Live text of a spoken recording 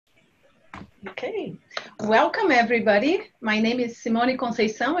Okay, welcome everybody. My name is Simone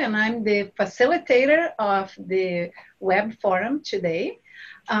Conceição and I'm the facilitator of the web forum today.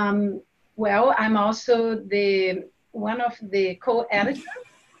 I'm also one of the co-editors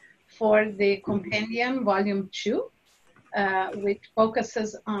for the Compendium Volume 2, which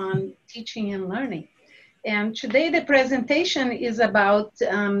focuses on teaching and learning. And today the presentation is about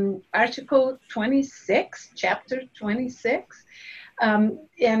Article 26, Chapter 26, and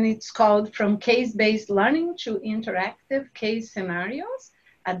it's called From Case-Based Learning to Interactive Case Scenarios,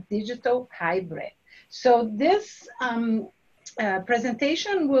 a Digital Hybrid. So this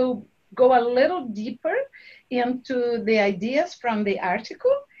presentation will go a little deeper into the ideas from the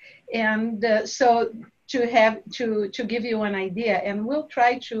article, and so to give you an idea, and we'll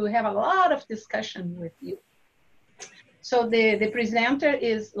try to have a lot of discussion with you. So the presenter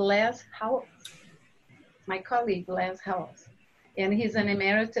is Les Howells, my colleague Les Howells, and he's an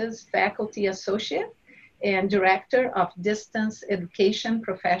emeritus faculty associate and director of distance education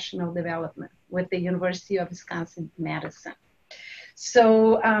professional development with the University of Wisconsin-Madison.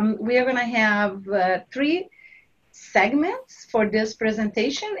 So we are going to have 3 segments for this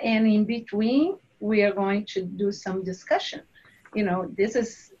presentation, and in between we are going to do some discussion. You know, this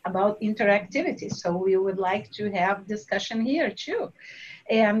is about interactivity, so we would like to have discussion here too.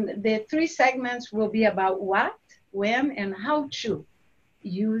 And the 3 segments will be about what, when, and how to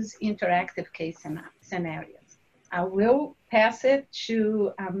use interactive case scenarios. I will pass it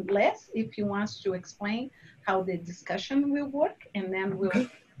to Les if he wants to explain how the discussion will work, and then we'll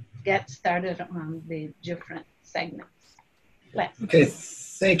get started on the different segments. Les. Okay,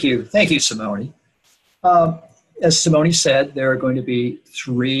 thank you. Thank you, Simone. As Simone said, there are going to be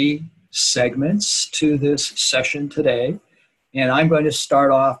 3 segments to this session today, and I'm going to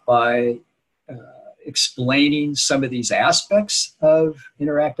start off by explaining some of these aspects of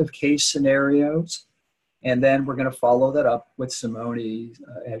interactive case scenarios, and then we're going to follow that up with Simone,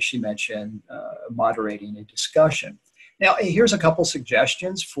 as she mentioned, moderating a discussion. Now, here's a couple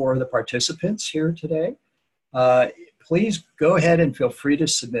suggestions for the participants here today. Please go ahead and feel free to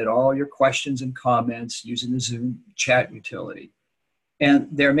submit all your questions and comments using the Zoom chat utility. And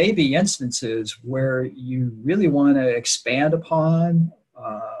there may be instances where you really want to expand upon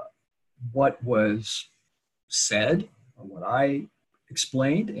what was said or what I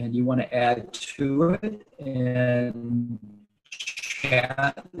explained, and you want to add to it, and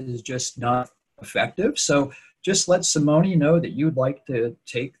chat is just not effective. So just let Simone know that you'd like to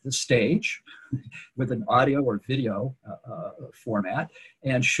take the stage with an audio or video format,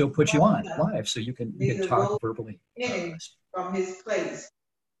 and she'll put you on live so you can talk verbally. From his place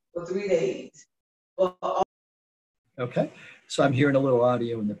for 3 days. Okay, so I'm hearing a little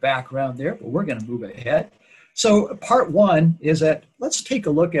audio in the background there, but we're going to move ahead. So part 1 is that let's take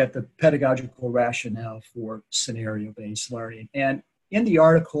a look at the pedagogical rationale for scenario-based learning. And in the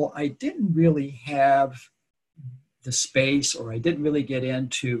article, I didn't really have the space, or I didn't really get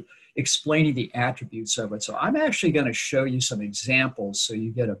into explaining the attributes of it. So I'm actually going to show you some examples so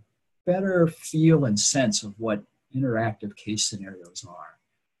you get a better feel and sense of what interactive case scenarios are.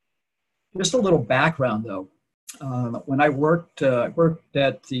 Just a little background though. When I worked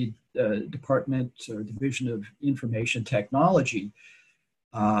at the Department or Division of Information Technology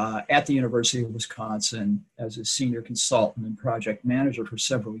at the University of Wisconsin as a senior consultant and project manager for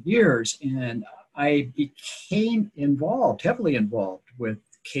several years, and I became heavily involved with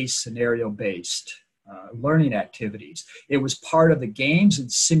case scenario-based learning activities. It was part of the games and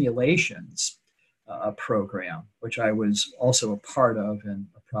simulations program, which I was also a part of and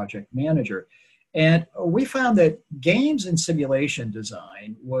a project manager. And we found that games and simulation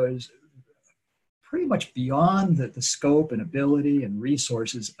design was pretty much beyond the scope and ability and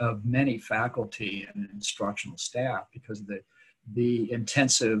resources of many faculty and instructional staff because of the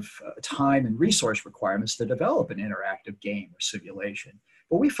intensive time and resource requirements to develop an interactive game or simulation.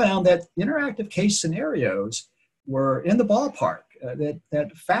 But we found that interactive case scenarios were in the ballpark,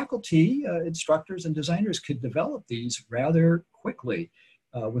 that faculty, instructors, and designers could develop these rather quickly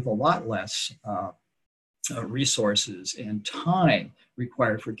with a lot less resources and time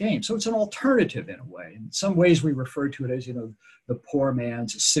required for games. So it's an alternative in a way. In some ways we refer to it as, you know, the poor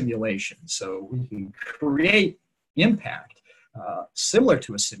man's simulation. So we can create impact similar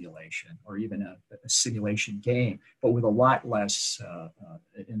to a simulation or even a simulation game, but with a lot less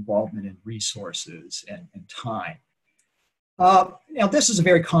involvement in resources and time. Now this is a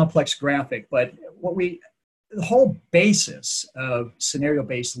very complex graphic, but the whole basis of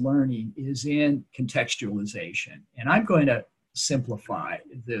scenario-based learning is in contextualization. And I'm going to simplify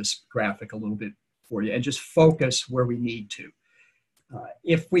this graphic a little bit for you and just focus where we need to.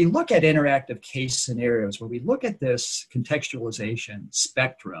 if we look at interactive case scenarios, where we look at this contextualization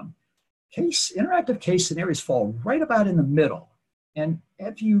spectrum, interactive case scenarios fall right about in the middle. And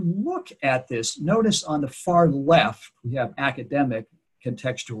if you look at this, notice on the far left, we have academic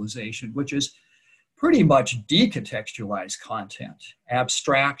contextualization, which is pretty much decontextualized content,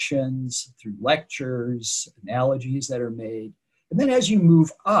 abstractions through lectures, analogies that are made. And then as you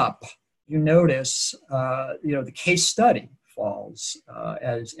move up, you notice, the case study falls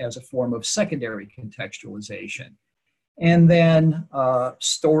as a form of secondary contextualization. And then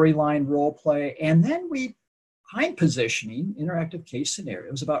storyline role play. And then I'm positioning interactive case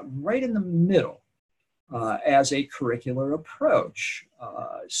scenarios about right in the middle as a curricular approach.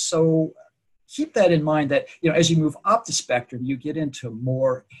 So keep that in mind that, as you move up the spectrum, you get into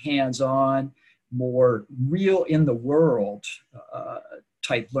more hands-on, more real in the world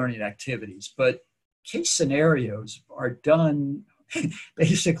type learning activities. But case scenarios are done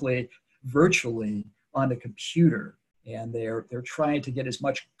basically virtually on the computer. And they're trying to get as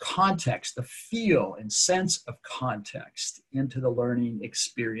much context, the feel and sense of context into the learning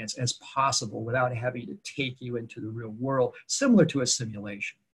experience as possible without having to take you into the real world, similar to a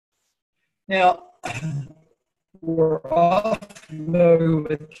simulation. Now, we're all familiar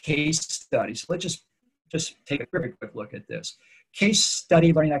with case studies. Let's just take a very quick look at this. Case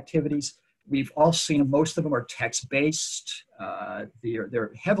study learning activities, we've all seen them. Most of them are text-based.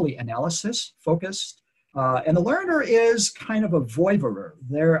 They're heavily analysis-focused. And the learner is kind of a voyeurer.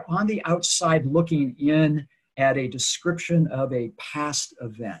 They're on the outside looking in at a description of a past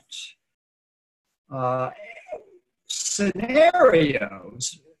event.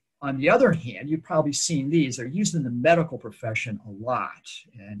 Scenarios, on the other hand, you've probably seen these. They're used in the medical profession a lot.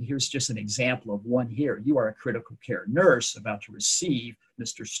 And here's just an example of one here. You are a critical care nurse about to receive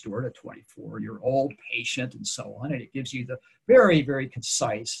Mr. Stewart, a 24-year-old patient, and so on. And it gives you the very, very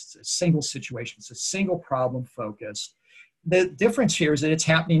concise, it's a single situation. It's a single problem focused. The difference here is that it's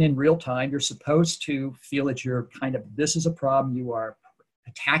happening in real time. You're supposed to feel that you're this is a problem you are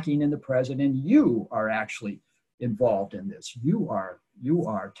attacking in the present, and you are actually involved in this. You are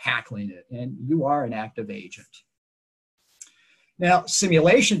tackling it, and you are an active agent. Now,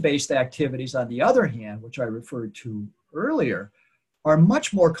 simulation-based activities, on the other hand, which I referred to earlier, are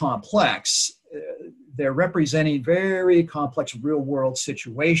much more complex. They're representing very complex real-world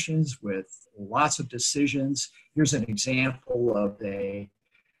situations with lots of decisions. Here's an example of a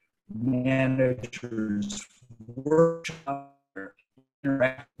manager's workshop,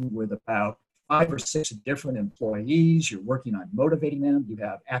 interacting with about 5 or 6 different employees. You're working on motivating them. You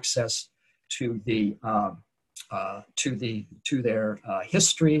have access to their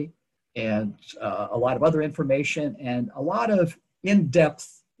history and a lot of other information, and a lot of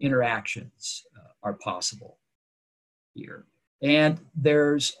in-depth interactions are possible here. And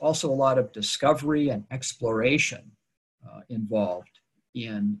there's also a lot of discovery and exploration involved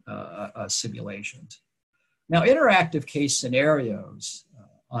in simulations. Now, interactive case scenarios,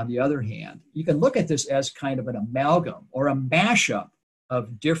 on the other hand, you can look at this as kind of an amalgam or a mashup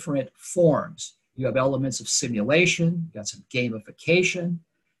of different forms. You have elements of simulation, you got some gamification,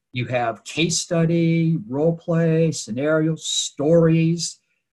 you have case study, role play, scenarios, stories,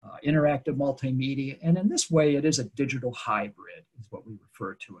 interactive multimedia, and in this way, it is a digital hybrid, is what we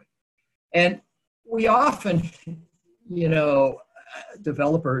refer to it. And we often,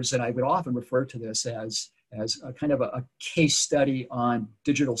 developers, and I would often refer to this as a kind of a case study on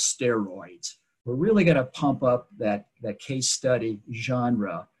digital steroids. We're really going to pump up that case study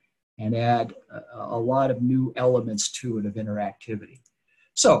genre and add a lot of new elements to it of interactivity.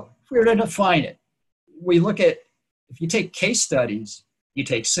 So if we were to define it, we look at, if you take case studies, you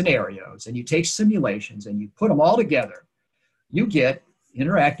take scenarios, and you take simulations, and you put them all together, you get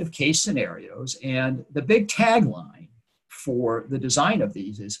interactive case scenarios. And the big tagline for the design of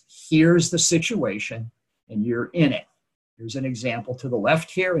these is, here's the situation, and you're in it. Here's an example to the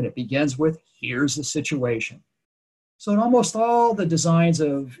left here, and it begins with, here's the situation. So in almost all the designs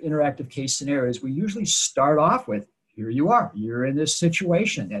of interactive case scenarios, we usually start off with, here you are, you're in this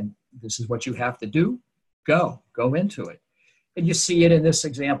situation, and this is what you have to do. Go into it. And you see it in this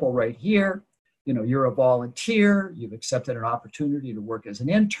example right here. You're a volunteer, you've accepted an opportunity to work as an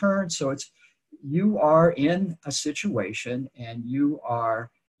intern. So you are in a situation, and you are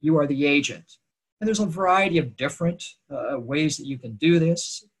the agent. And there's a variety of different ways that you can do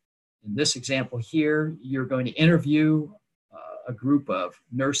this. In this example here, you're going to interview a group of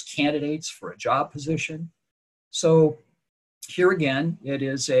nurse candidates for a job position. So here again, you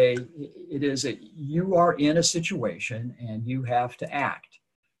are in a situation and you have to act.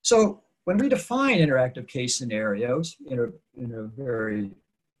 So when we define interactive case scenarios in a very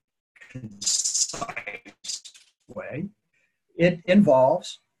concise way, it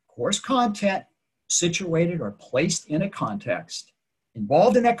involves course content situated or placed in a context.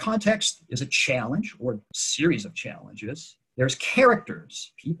 Involved in that context is a challenge or series of challenges. There's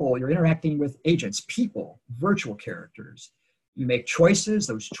characters, people, you're interacting with agents, people, virtual characters. You make choices,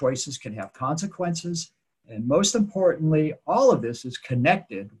 those choices can have consequences. And most importantly, all of this is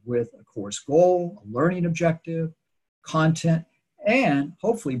connected with a course goal, a learning objective, content, and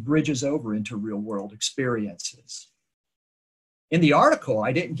hopefully bridges over into real world experiences. In the article,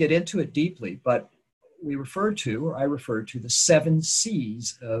 I didn't get into it deeply, but I referred to the 7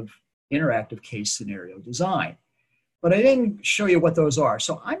 C's of interactive case scenario design. But I didn't show you what those are.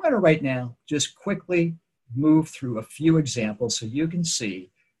 So I'm going to right now just quickly move through a few examples so you can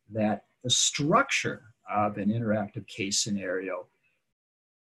see that the structure of an interactive case scenario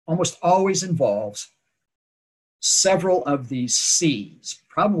almost always involves several of these C's,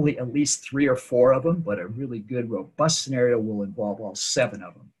 probably at least 3 or 4 of them, but a really good, robust scenario will involve all 7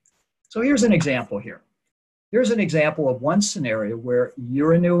 of them. So here's an example here. Here's an example of one scenario where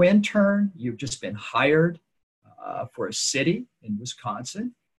you're a new intern, you've just been hired for a city in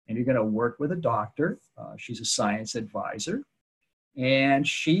Wisconsin, and you're going to work with a doctor. She's a science advisor, and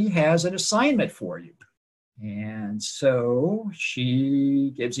she has an assignment for you. And so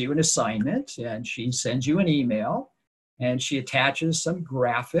she gives you an assignment and she sends you an email and she attaches some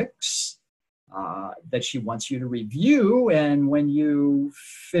graphics that she wants you to review. And when you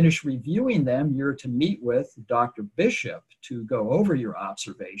finish reviewing them, you're to meet with Dr. Bishop to go over your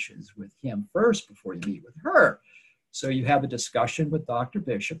observations with him first before you meet with her. So you have a discussion with Dr.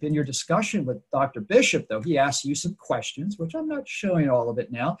 Bishop. In your discussion with Dr. Bishop, though, he asks you some questions, which I'm not showing all of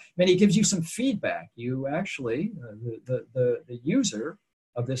it now, and he gives you some feedback. You actually, the user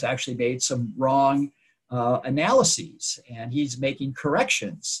of this actually made some wrong analyses, and he's making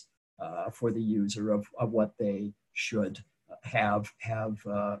corrections for the user of what they should have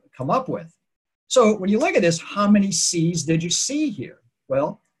come up with. So when you look at this, how many C's did you see here?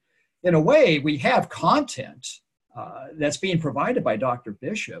 Well, in a way, we have content that's being provided by Dr.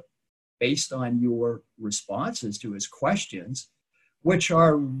 Bishop based on your responses to his questions, which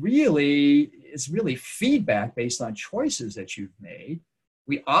are really feedback based on choices that you've made.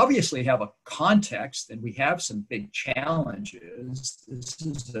 We obviously have a context and we have some big challenges. This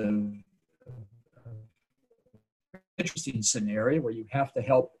is an interesting scenario where you have to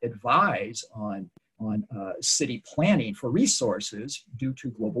help advise on city planning for resources due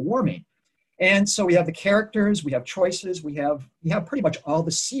to global warming. And so we have the characters, we have choices, we have pretty much all the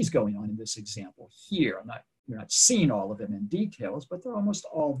C's going on in this example here. You're not seeing all of them in details, but they're almost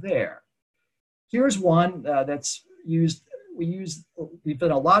all there. Here's one that's used. We've done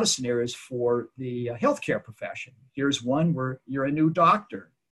a lot of scenarios for the healthcare profession. Here's one where you're a new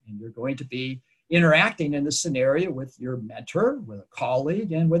doctor and you're going to be interacting in the scenario with your mentor, with a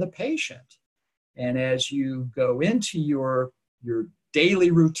colleague, and with a patient. And as you go into your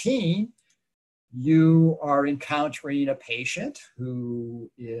daily routine, you are encountering a patient who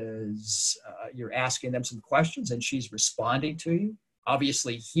is, you're asking them some questions and she's responding to you.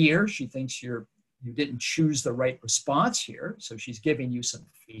 Obviously here, she thinks you didn't choose the right response here, so she's giving you some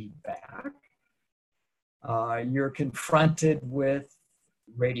feedback. You're confronted with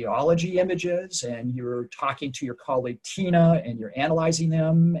radiology images and you're talking to your colleague Tina and you're analyzing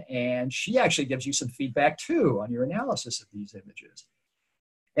them, and she actually gives you some feedback too on your analysis of these images.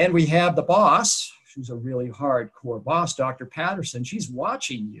 And we have the boss, who's a really hardcore boss, Dr. Patterson. She's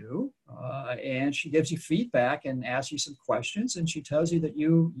watching you and she gives you feedback and asks you some questions, and she tells you that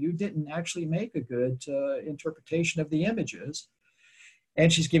you didn't actually make a good interpretation of the images,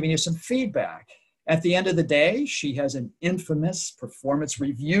 and she's giving you some feedback. At the end of the day, she has an infamous performance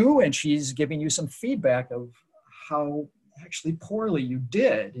review and she's giving you some feedback of how actually poorly you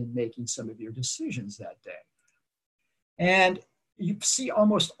did in making some of your decisions that day. And you see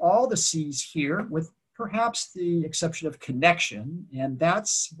almost all the C's here, with perhaps the exception of connection. And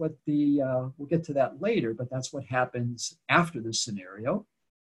that's what we'll get to that later, but that's what happens after this scenario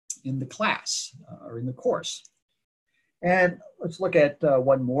in the class or in the course. And let's look at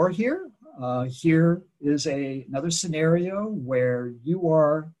one more here. Here is another scenario where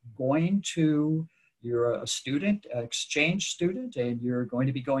you're a student, an exchange student, and you're going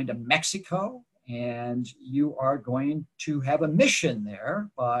to be going to Mexico. And you are going to have a mission there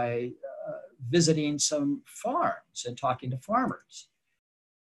by visiting some farms and talking to farmers.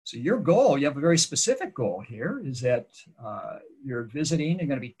 So your goal, you have a very specific goal here, is that you're visiting and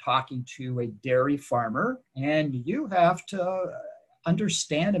going to be talking to a dairy farmer, and you have to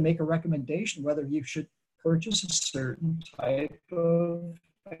understand and make a recommendation whether you should purchase a certain type of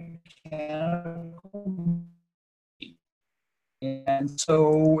mechanical. And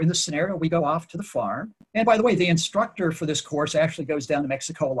so in this scenario, we go off to the farm. And by the way, the instructor for this course actually goes down to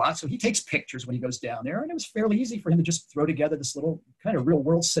Mexico a lot. So he takes pictures when he goes down there. And it was fairly easy for him to just throw together this little kind of real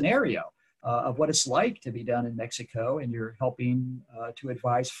world scenario of what it's like to be down in Mexico. And you're helping to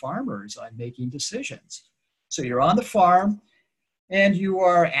advise farmers on making decisions. So you're on the farm and you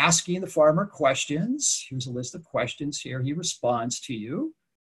are asking the farmer questions. Here's a list of questions here. He responds to you.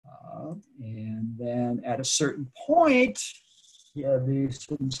 And then at a certain point, this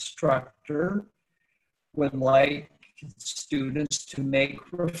instructor would like students to make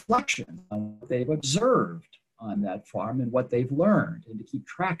reflection on what they've observed on that farm and what they've learned and to keep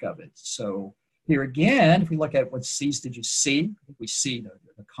track of it. So here again, if we look at what C's did you see, I think we see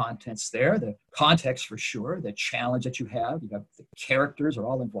the contents there, the context for sure, the challenge that you have the characters are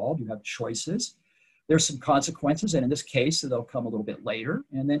all involved, you have choices. There's some consequences, and in this case, they'll come a little bit later.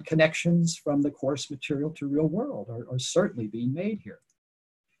 And then connections from the course material to real world are certainly being made here.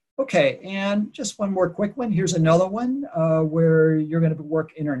 Okay, and just one more quick one. Here's another one where you're going to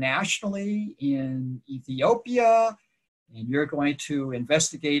work internationally in Ethiopia, and you're going to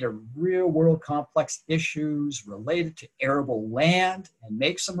investigate a real world complex issues related to arable land and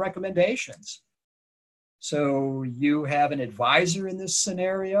make some recommendations. So you have an advisor in this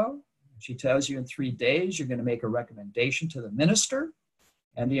scenario. She tells you in 3 days, you're going to make a recommendation to the minister.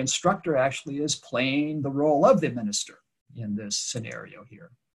 And the instructor actually is playing the role of the minister in this scenario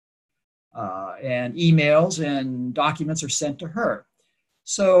here. And emails and documents are sent to her.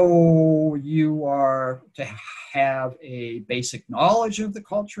 So you are to have a basic knowledge of the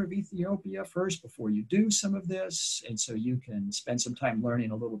culture of Ethiopia first before you do some of this. And so you can spend some time learning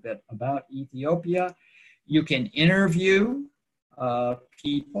a little bit about Ethiopia. You can interview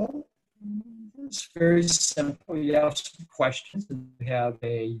people. It's very simple. You have some questions, and you have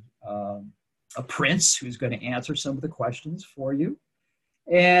a prince who's going to answer some of the questions for you.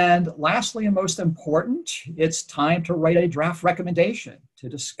 And lastly, and most important, it's time to write a draft recommendation to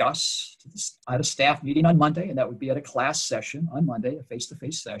discuss at a staff meeting on Monday, and that would be at a class session on Monday, a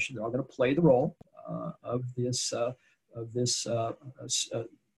face-to-face session. They're all going to play the role of this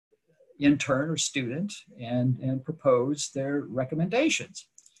intern or student and propose their recommendations.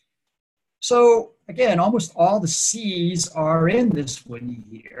 So again, almost all the C's are in this one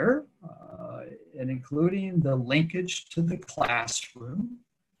here, and including the linkage to the classroom.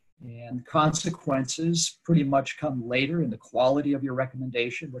 And consequences pretty much come later in the quality of your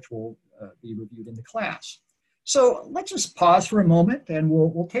recommendation, which will be reviewed in the class. So let's just pause for a moment and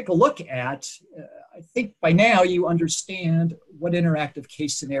we'll take a look at, I think by now you understand what interactive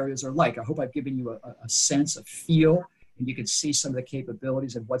case scenarios are like. I hope I've given you a sense, a feel, and you can see some of the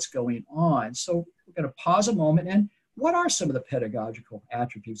capabilities of what's going on. So we're going to pause a moment. And what are some of the pedagogical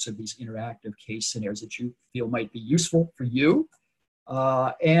attributes of these interactive case scenarios that you feel might be useful for you?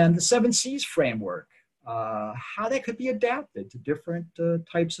 And the 7 C's framework, how that could be adapted to different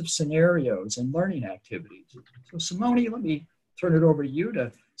types of scenarios and learning activities. So Simone, let me turn it over to you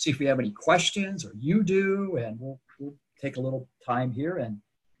to see if we have any questions, or you do, and we'll take a little time here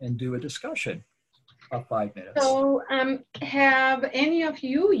and do a discussion. About 5 minutes. So have any of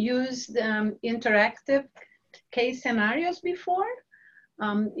you used interactive case scenarios before?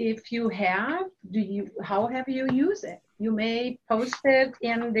 If you have, how have you used it? You may post it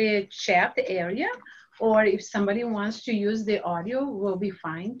in the chat area, or if somebody wants to use the audio, will be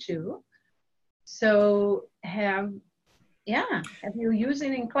fine too. So have you used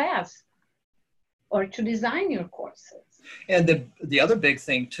it in class or to design your courses? And the other big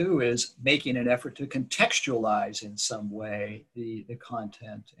thing too is making an effort to contextualize in some way the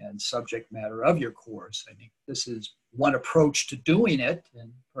content and subject matter of your course. I think this is one approach to doing it,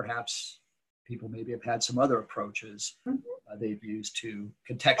 and perhaps people maybe have had some other approaches they've used to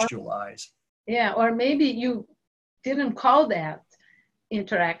contextualize. Or maybe you didn't call that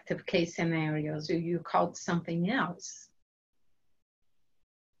interactive case scenarios, or you called something else.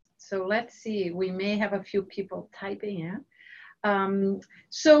 So let's see, we may have a few people typing in.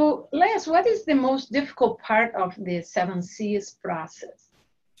 So Les, what is the most difficult part of the 7 C's process?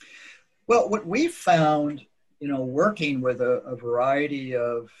 Well, what we found, working with a variety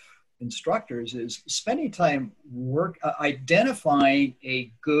of instructors is spending time identifying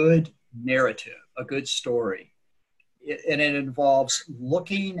a good narrative, a good story. And it involves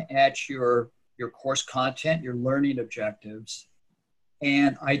looking at your course content, your learning objectives,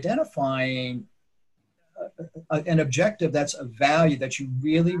 and identifying an objective that's of value that you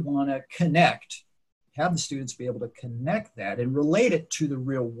really want to connect have the students be able to connect that and relate it to the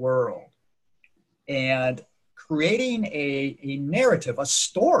real world. And creating a narrative, a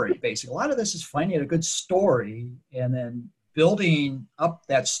story, basically. A lot of this is finding a good story and then building up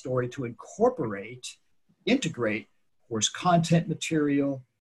that story to integrate, of course, content material,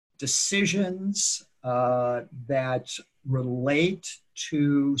 decisions that relate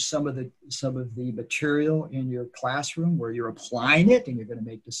to some of the material in your classroom where you're applying it and you're going to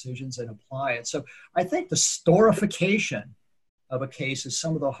make decisions and apply it. So I think the storification of a case is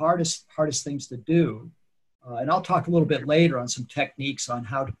some of the hardest things to do. And I'll talk a little bit later on some techniques on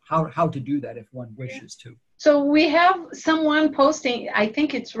how to do that if one wishes to. So we have someone posting, I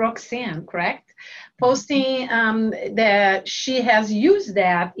think it's Roxanne, correct? Posting that she has used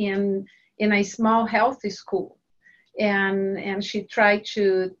that in a small healthy school. And she tried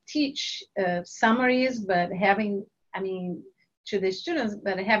to teach summaries, but to the students,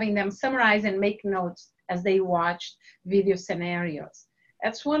 but having them summarize and make notes as they watched video scenarios.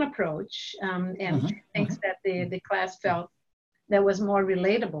 That's one approach, and she thinks that the class felt that was more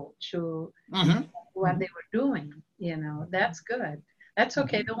relatable to what they were doing. You know, that's good. That's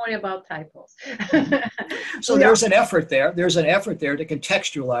okay. Don't worry about typos. So there's an effort there. There's an effort there to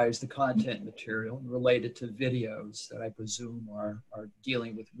contextualize the content material related to videos that I presume are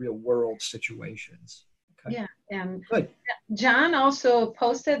dealing with real world situations. Okay. Yeah, and good. John also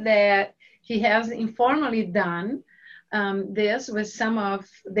posted that he has informally done this with some of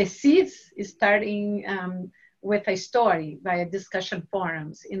the seeds, starting with a story via discussion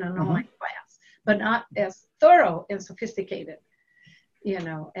forums in an online class, but not as thorough and sophisticated, you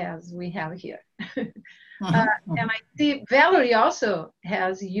know, as we have here. And I see Valerie also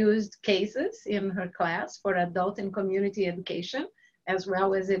has used cases in her class for adult and community education, as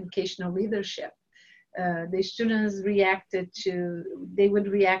well as educational leadership. The students they would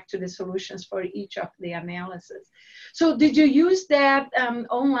react to the solutions for each of the analysis. So did you use that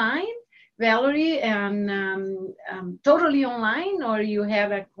online, Valerie, and totally online, or you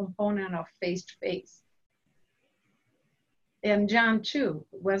have a component of face-to-face? And John too,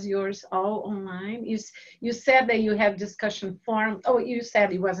 was yours all online? You said that you have discussion forums. Oh, you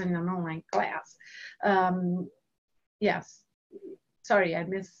said it wasn't an online class. Yes, sorry, I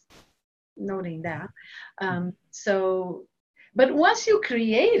missed noting that. But once you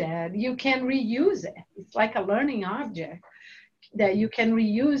create it, you can reuse it. It's like a learning object that you can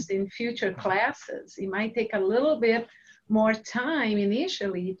reuse in future classes. It might take a little bit more time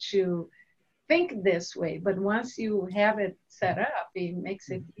initially to think this way, but once you have it set up, it makes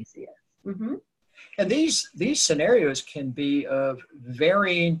it easier. And these scenarios can be of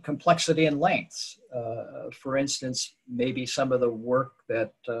varying complexity and lengths. For instance, maybe some of the work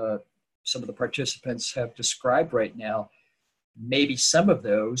that some of the participants have described right now, maybe some of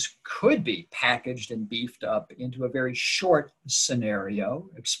those could be packaged and beefed up into a very short scenario,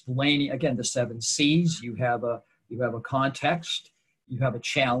 explaining, again, the 7 C's. You have a context, you have a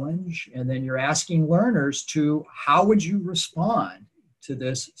challenge, and then you're asking learners to, how would you respond to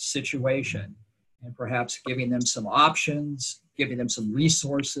this situation? And perhaps giving them some options, giving them some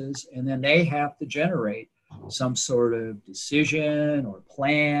resources, and then they have to generate some sort of decision or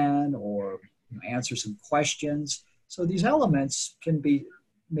plan or answer some questions. So these elements can be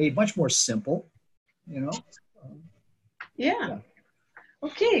made much more simple, you know. Yeah.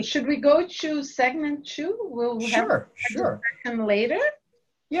 Okay, should we go to segment 2? We'll have a discussion later.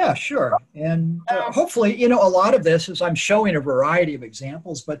 Yeah, sure. And hopefully, you know, a lot of this is I'm showing a variety of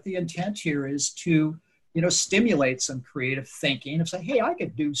examples, but the intent here is to, you know, stimulate some creative thinking and say, hey, I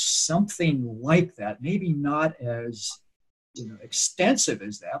could do something like that. Maybe not as, you know, extensive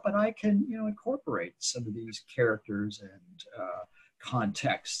as that, but I can, you know, incorporate some of these characters and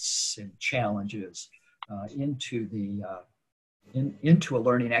contexts and challenges into a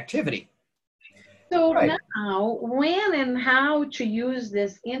learning activity. So now, when and how to use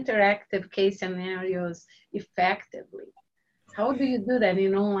this interactive case scenarios effectively? How do you do that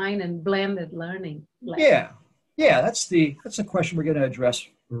in online and blended learning? Yeah, that's a question we're going to address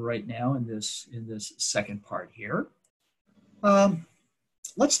right now in this second part here.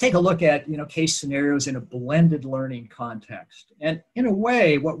 Let's take a look at, you know, case scenarios in a blended learning context. And in a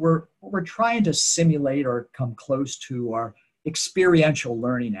way, what we're trying to simulate or come close to are experiential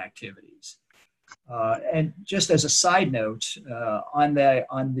learning activities. And just as a side note, on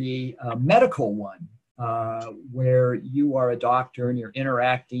the medical one, where you are a doctor and you're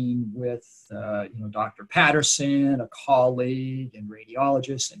interacting with, you know, Dr. Patterson, a colleague, and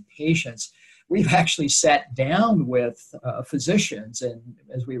radiologists and patients, we've actually sat down with physicians and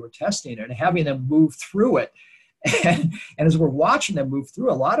as we were testing it and having them move through it. And as we're watching them move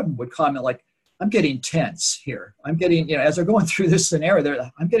through, a lot of them would comment like, I'm getting tense here. I'm getting, you know, as they're going through this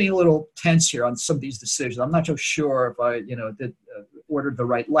scenario, I'm getting a little tense here on some of these decisions. I'm not so sure if I, you know, ordered the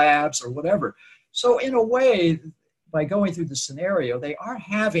right labs or whatever. So in a way, by going through the scenario, they are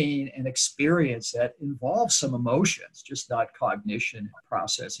having an experience that involves some emotions, just not cognition and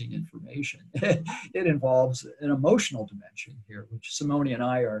processing information. It involves an emotional dimension here, which Simone and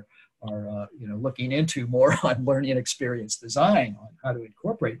I are you know, looking into more on learning and experience design, on how to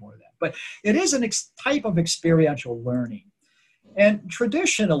incorporate more of that. But it is a type of experiential learning. And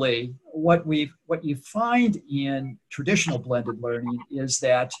traditionally, what you find in traditional blended learning is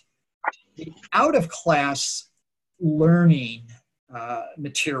that the out-of-class learning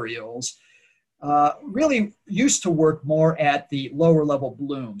materials really used to work more at the lower level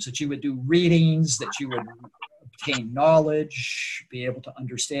blooms, that you would do readings, that you would obtain knowledge, be able to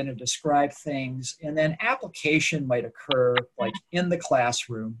understand and describe things, and then application might occur like in the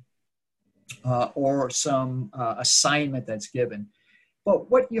classroom or some assignment that's given.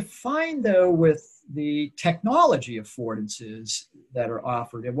 But what you find though with the technology affordances that are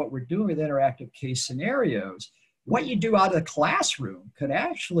offered and what we're doing with interactive case scenarios, what you do out of the classroom could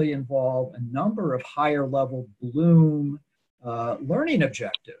actually involve a number of higher level bloom learning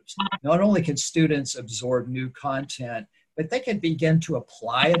objectives. Not only can students absorb new content, but they can begin to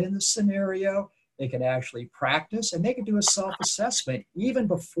apply it in the scenario. They can actually practice, and they can do a self-assessment even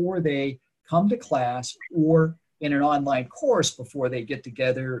before they come to class or in an online course before they get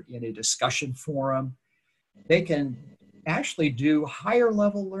together in a discussion forum. They can actually do higher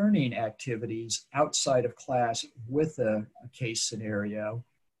level learning activities outside of class with a case scenario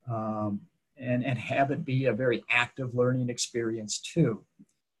and have it be a very active learning experience too.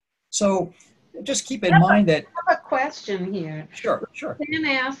 So just keep in mind that— I have a question here. Sure. Dan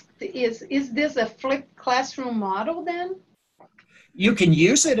asked, is this a flipped classroom model then? You can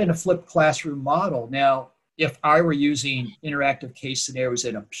use it in a flipped classroom model. Now, if I were using interactive case scenarios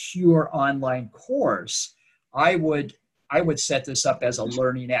in a pure online course, I would set this up as a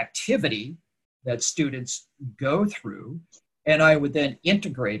learning activity that students go through, and I would then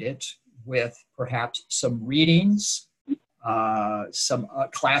integrate it with perhaps some readings, some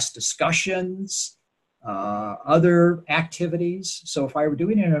class discussions, other activities. So if I were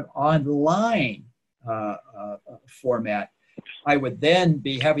doing it in an online format, I would then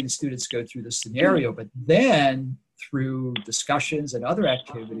be having the students go through the scenario, but then through discussions and other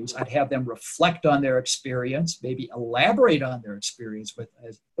activities, I'd have them reflect on their experience, maybe elaborate on their experience with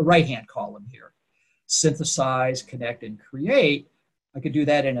the right-hand column here. Synthesize, connect, and create. I could do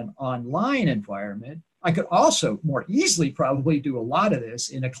that in an online environment. I could also more easily probably do a lot of this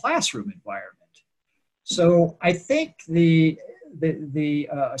in a classroom environment. So I think the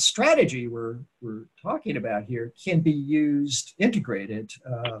strategy we're talking about here can be used, integrated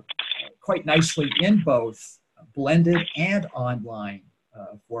quite nicely in both blended and online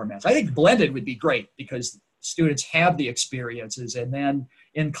formats. I think blended would be great because students have the experiences, and then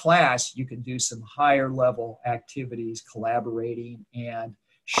in class you can do some higher level activities, collaborating and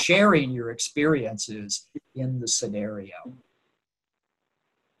sharing your experiences in the scenario.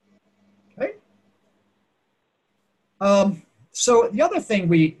 Okay. So the other thing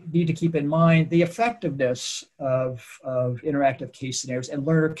we need to keep in mind, the effectiveness of interactive case scenarios and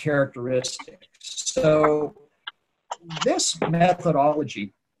learner characteristics. So this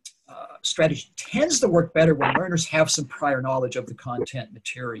methodology strategy tends to work better when learners have some prior knowledge of the content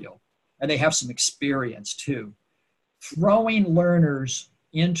material and they have some experience too. Throwing learners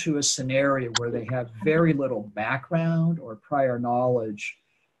into a scenario where they have very little background or prior knowledge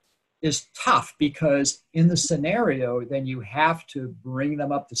is tough, because in the scenario, then you have to bring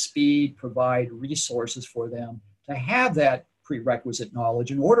them up to speed, provide resources for them to have that prerequisite knowledge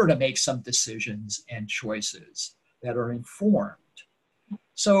in order to make some decisions and choices that are informed.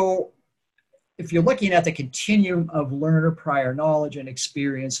 So if you're looking at the continuum of learner prior knowledge and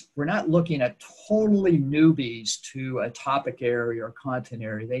experience, we're not looking at totally newbies to a topic area or content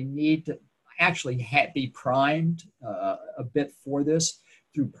area. They need to actually be primed a bit for this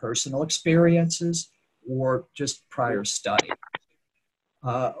through personal experiences or just prior study.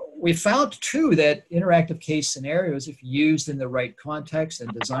 We found too that interactive case scenarios, if used in the right context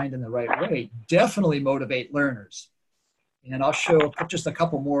and designed in the right way, definitely motivate learners. And I'll show just a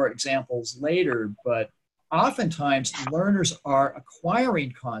couple more examples later, but oftentimes learners are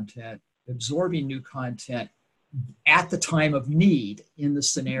acquiring content, absorbing new content at the time of need in the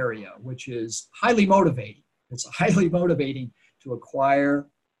scenario, which is highly motivating. It's highly motivating to acquire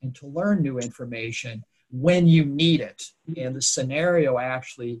and to learn new information when you need it. And the scenario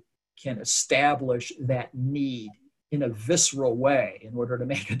actually can establish that need in a visceral way. In order to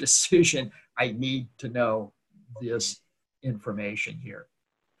make a decision, I need to know this information here.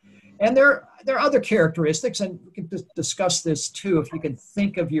 And there are other characteristics, and we can discuss this too, if you can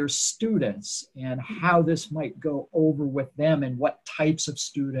think of your students and how this might go over with them and what types of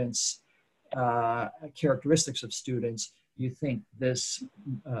students, characteristics of students you think this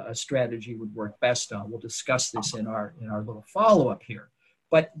strategy would work best on. We'll discuss this in our little follow-up here.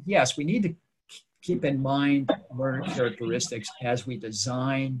 But yes, we need to keep in mind learner characteristics as we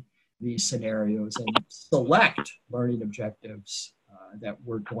design these scenarios and select learning objectives that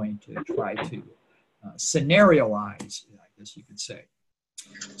we're going to try to scenarioize, I guess you could say.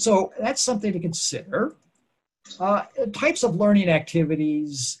 So that's something to consider. Types of learning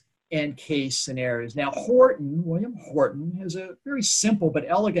activities and case scenarios. Now, William Horton, has a very simple but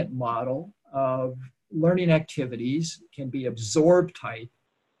elegant model of learning activities. Can be absorb type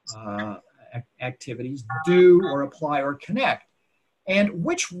activities, do or apply or connect. And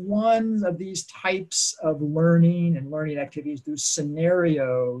which one of these types of learning and learning activities do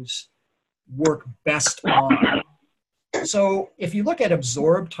scenarios work best on? So if you look at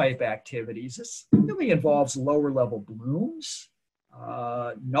absorb type activities, this really involves lower level blooms,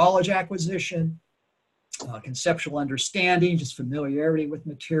 knowledge acquisition, conceptual understanding, just familiarity with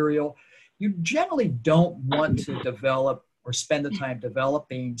material. You generally don't want to develop or spend the time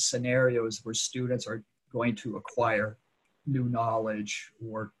developing scenarios where students are going to acquire new knowledge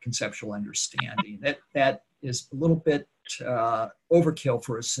or conceptual understanding. That is a little bit overkill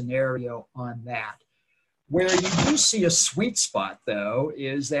for a scenario on that. Where you do see a sweet spot, though,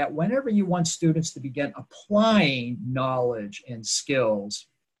 is that whenever you want students to begin applying knowledge and skills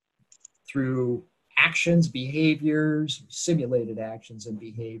through actions, behaviors, simulated actions and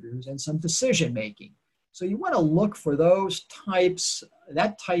behaviors, and some decision making. So you want to look for those types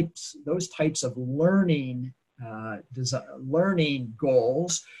of learning learning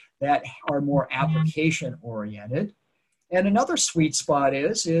goals that are more application oriented. And another sweet spot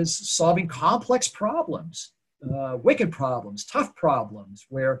is solving complex problems, wicked problems, tough problems,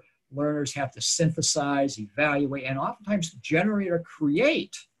 where learners have to synthesize, evaluate, and oftentimes generate or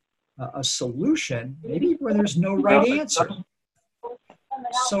create a solution, maybe where there's no right answer.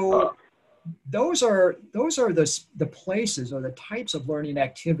 So those are the places or the types of learning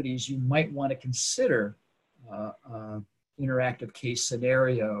activities you might want to consider interactive case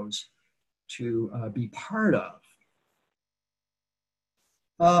scenarios to be part of.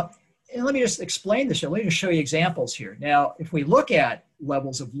 And let me just explain this. Let me just show you examples here. Now, if we look at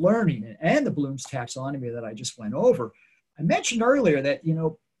levels of learning and the Bloom's taxonomy that I just went over, I mentioned earlier that,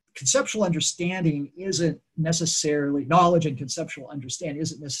 conceptual understanding isn't necessarily, knowledge and conceptual understanding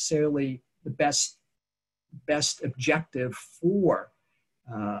isn't necessarily the best objective for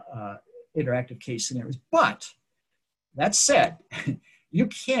interactive case scenarios. But that said, you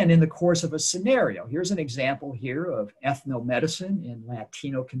can, in the course of a scenario, here's an example here of ethnomedicine in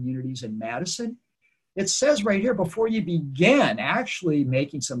Latino communities in Madison. It says right here, before you begin actually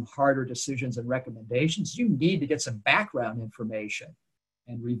making some harder decisions and recommendations, you need to get some background information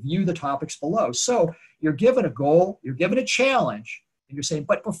and review the topics below. So you're given a goal, you're given a challenge, and you're saying,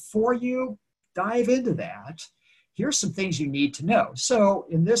 but before you dive into that, here's some things you need to know. So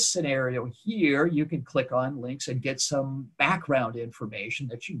in this scenario here, you can click on links and get some background information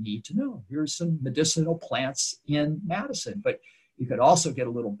that you need to know. Here's some medicinal plants in Madison, but you could also get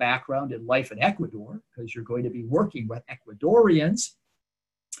a little background in life in Ecuador because you're going to be working with Ecuadorians.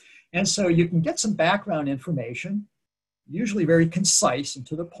 And so you can get some background information, usually very concise and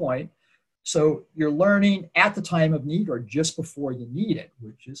to the point. So you're learning at the time of need or just before you need it,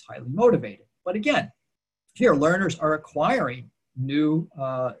 which is highly motivating. But again, here, learners are acquiring new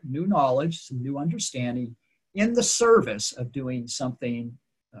knowledge, some new understanding in the service of doing something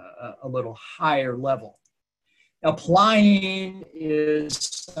a little higher level. Applying is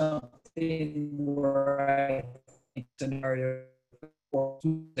something where I think scenario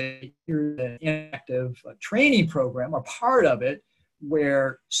here's an interactive training program or part of it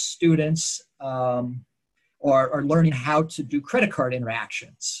where students are learning how to do credit card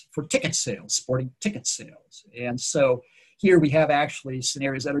interactions for ticket sales, sporting ticket sales. And so here we have actually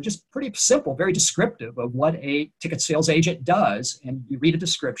scenarios that are just pretty simple, very descriptive of what a ticket sales agent does. And you read a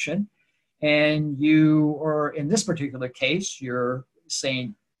description and or in this particular case, you're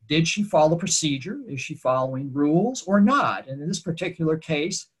saying, did she follow procedure? Is she following rules or not? And in this particular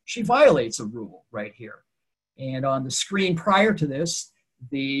case, she violates a rule right here. And on the screen prior to this,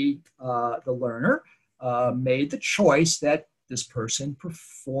 the learner made the choice that this person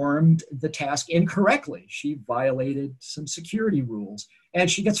performed the task incorrectly. She violated some security rules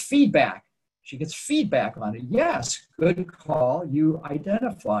and she gets feedback. She gets feedback on it. Yes, good call. You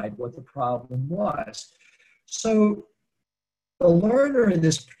identified what the problem was. So the learner in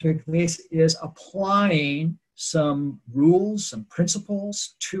this particular case is applying some rules, some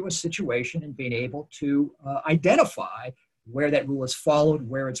principles to a situation and being able to identify where that rule is followed,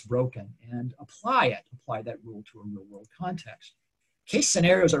 where it's broken, and apply that rule to a real world context. Case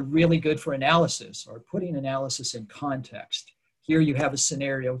scenarios are really good for analysis or putting analysis in context. Here you have a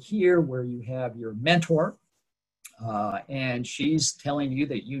scenario here where you have your mentor and she's telling you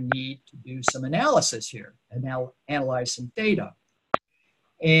that you need to do some analysis here and now analyze some data.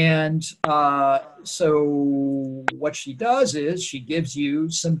 And so what she does is she gives you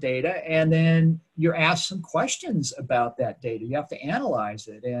some data and then you're asked some questions about that data. You have to analyze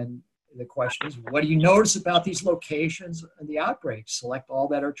it. And the question is, what do you notice about these locations and the outbreaks? Select all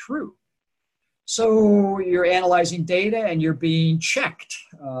that are true. So you're analyzing data and you're being checked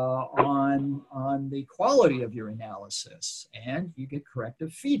on the quality of your analysis, and you get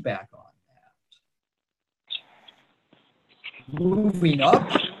corrective feedback on that. Moving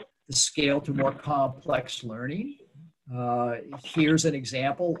up the scale to more complex learning, here's an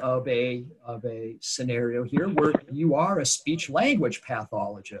example of a scenario here where you are a speech language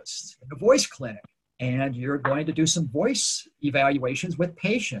pathologist in a voice clinic, and you're going to do some voice evaluations with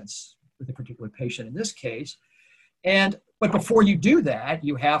patients, with a particular patient in this case. But before you do that,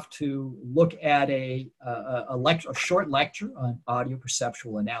 you have to look at a short lecture on audio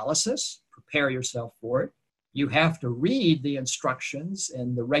perceptual analysis, prepare yourself for it. You have to read the instructions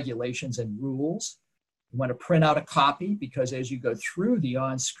and the regulations and rules. You want to print out a copy because as you go through the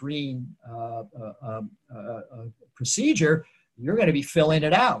on-screen procedure, you're going to be filling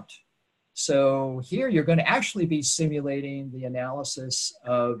it out. So here you're going to actually be simulating the analysis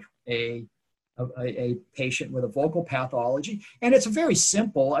of a patient with a vocal pathology. And it's very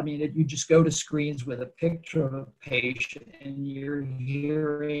simple. I mean, you just go to screens with a picture of a patient and you're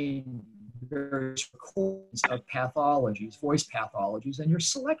hearing various recordings of pathologies, voice pathologies, and you're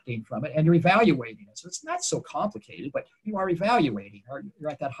selecting from it and you're evaluating it. So it's not so complicated, but you are evaluating, or you're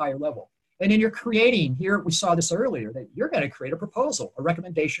at that higher level. And then you're creating, here we saw this earlier, that you're going to create a proposal, a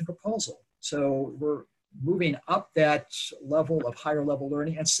recommendation proposal. So we're moving up that level of higher level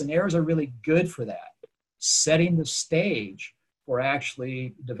learning, and scenarios are really good for that, setting the stage for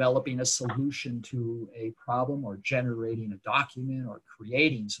actually developing a solution to a problem or generating a document or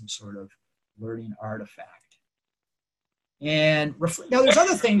creating some sort of learning artifact. And now there's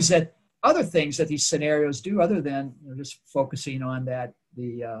other things that these scenarios do other than just focusing on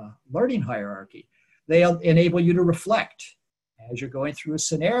the learning hierarchy. They enable you to reflect. As you're going through a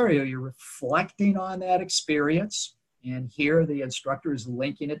scenario, you're reflecting on that experience, and here the instructor is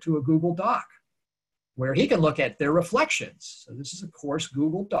linking it to a Google Doc where he can look at their reflections. So this is a course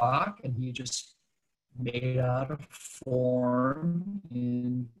Google Doc, and he just made out a form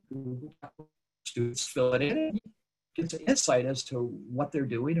in Google Doc. Students fill it in, and he gets an insight as to what they're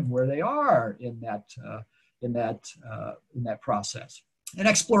doing and where they are in that process. And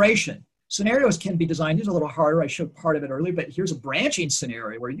exploration. Scenarios can be designed, it's a little harder, I showed part of it earlier, but here's a branching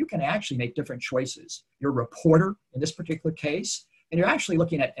scenario where you can actually make different choices. You're a reporter in this particular case, and you're actually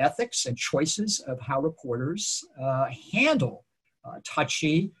looking at ethics and choices of how reporters handle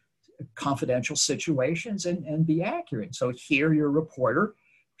touchy, confidential situations and be accurate. So here you're a reporter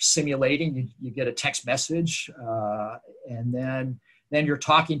simulating, you get a text message, and then you're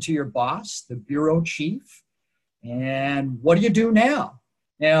talking to your boss, the bureau chief, and what do you do now?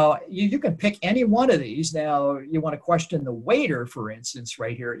 Now, you can pick any one of these. Now, you want to question the waiter, for instance,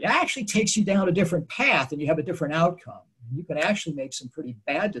 right here. It actually takes you down a different path and you have a different outcome. You can actually make some pretty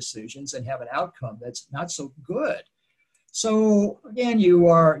bad decisions and have an outcome that's not so good. So again, you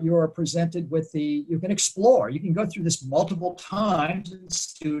are presented with you can explore. You can go through this multiple times, and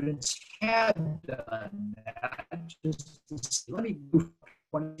students have done that. Just to see, let me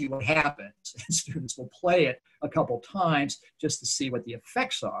want to see what happens. And students will play it a couple times just to see what the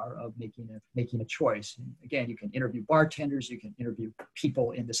effects are of making a choice. And again, you can interview bartenders, you can interview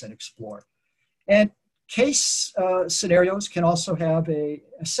people in this and explore. And case scenarios can also have a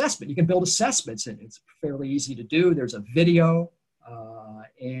assessment. You can build assessments, and it's fairly easy to do. There's a video,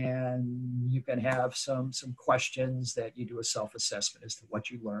 and you can have some questions that you do a self-assessment as to what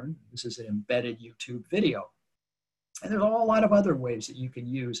you learned. This is an embedded YouTube video. And there's a whole lot of other ways that you can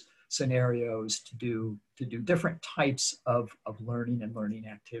use scenarios to do different types of learning and learning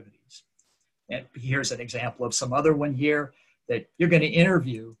activities. And here's an example of some other one here that you're going to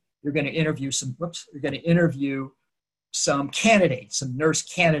interview some candidates, some nurse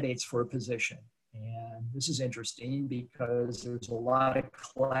candidates for a position. And this is interesting because there's a lot of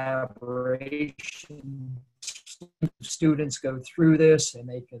collaboration. Students go through this and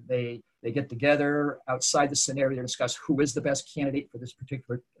they get together outside the scenario to discuss who is the best candidate for this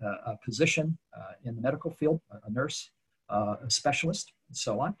particular position in the medical field, a nurse, a specialist, and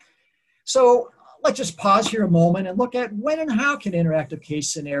so on. So let's just pause here a moment and look at when and how can interactive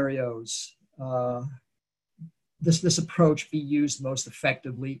case scenarios, this approach be used most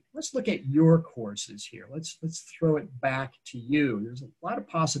effectively. Let's look at your courses here. Let's throw it back to you. There's a lot of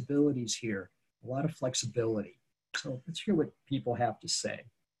possibilities here, a lot of flexibility. So let's hear what people have to say.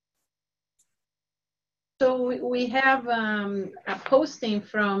 So we have a posting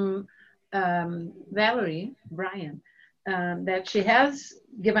from Valerie Bryan that she has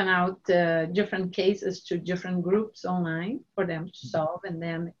given out different cases to different groups online for them to solve, and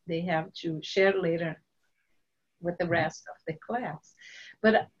then they have to share later with the rest of the class.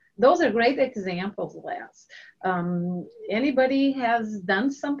 But those are great examples, Les. Anybody has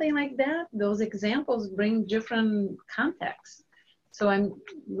done something like that? Those examples bring different contexts. So I'm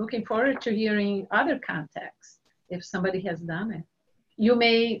looking forward to hearing other contexts if somebody has done it. You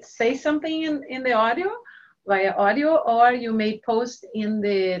may say something in the audio, via audio, or you may post in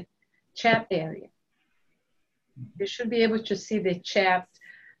the chat area. You should be able to see the chat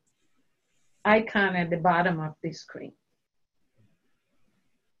icon at the bottom of the screen.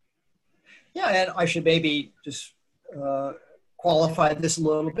 Yeah, and I should maybe just qualify this a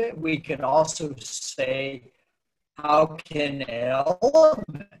little bit. We can also say, how can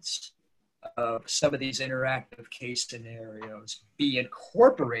elements of some of these interactive case scenarios be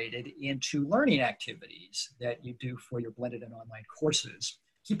incorporated into learning activities that you do for your blended and online courses?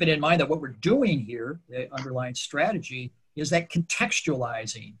 Keeping in mind that what we're doing here, the underlying strategy, is that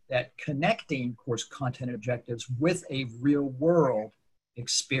contextualizing, that connecting course content objectives with a real world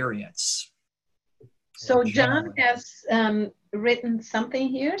experience. So John has written something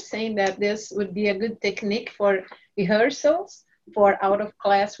here saying that this would be a good technique for rehearsals for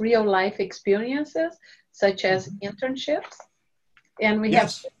out-of-class real-life experiences, such as internships. And we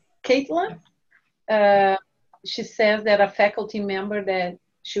have Caitlin. She says that a faculty member that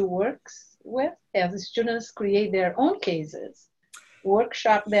she works with has students create their own cases,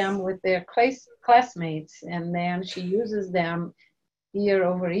 workshop them with their classmates, and then she uses them year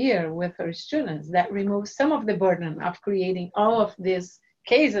over year with her students. That removes some of the burden of creating all of these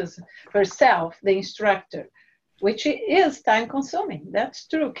cases herself, the instructor, which is time consuming. That's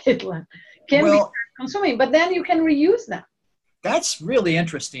true, Caitlin. Can be time consuming, but then you can reuse them. That's really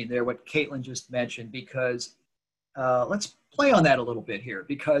interesting there, what Caitlin just mentioned, because let's play on that a little bit here,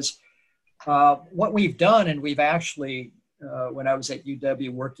 because what we've done, and we've actually, when I was at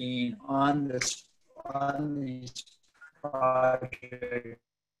UW working on these project,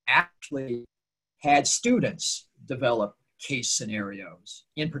 actually had students develop case scenarios.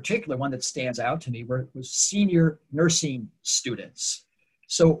 In particular, one that stands out to me was senior nursing students.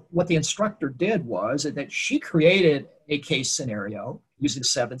 So what the instructor did was that she created a case scenario using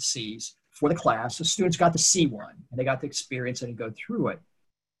 7 C's for the class. The students got to see one and they got to experience it and go through it.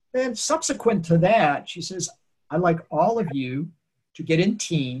 Then subsequent to that, she says, I'd like all of you to get in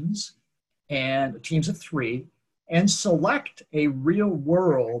teams, and teams of 3, and select a real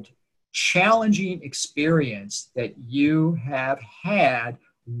world challenging experience that you have had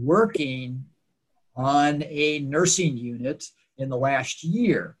working on a nursing unit in the last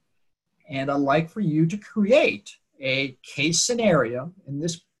year. And I'd like for you to create a case scenario, in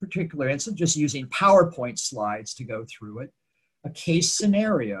this particular instance, just using PowerPoint slides to go through it, a case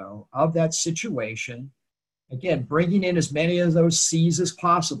scenario of that situation. Again, bringing in as many of those C's as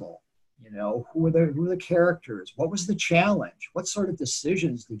possible. You know, who are the characters? What was the challenge? What sort of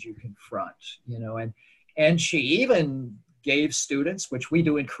decisions did you confront? You know, and she even gave students, which we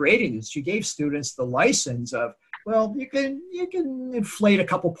do in creating this, she gave students the license of, well, you can inflate a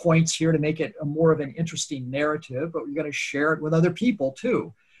couple points here to make it more of an interesting narrative, but we're going to share it with other people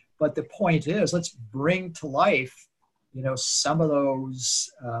too. But the point is, let's bring to life, you know, some of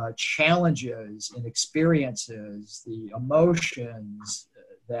those challenges and experiences, the emotions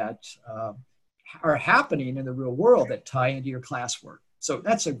that are happening in the real world that tie into your classwork. So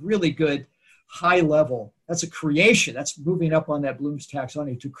that's a really good high level. That's a creation. That's moving up on that Bloom's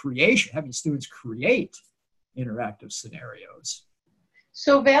taxonomy to creation, having students create interactive scenarios.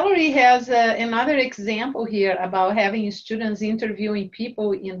 So Valerie has another example here about having students interviewing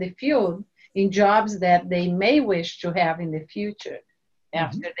people in the field in jobs that they may wish to have in the future.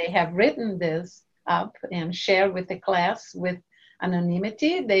 After they have written this up and share with the class with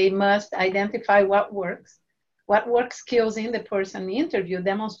anonymity, they must identify what work skills in the person interview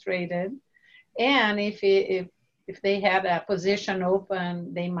demonstrated And if they had a position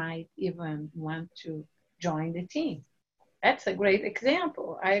open, they might even want to join the team. That's a great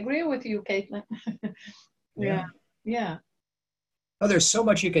example. I agree with you, Caitlin. Yeah, Yeah. yeah. Oh, there's so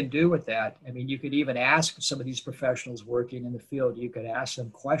much you can do with that. I mean, you could even ask some of these professionals working in the field, you could ask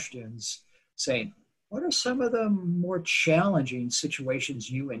them questions saying, what are some of the more challenging situations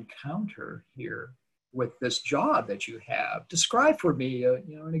you encounter here with this job that you have? Describe for me,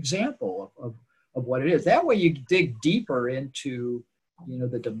 an example of what it is. That way you dig deeper into,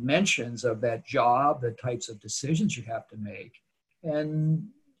 the dimensions of that job, the types of decisions you have to make. And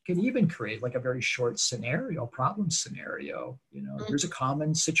can even create like a very short scenario, problem scenario. Here's a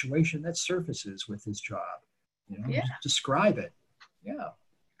common situation that surfaces with his job. Yeah, Just describe it. Yeah.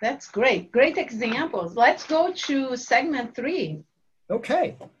 that's great. Great examples. Let's go to segment 3.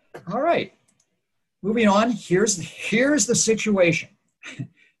 Okay. All right. Moving on. Here's the situation.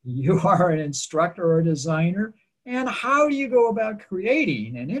 You are an instructor or a designer, and how do you go about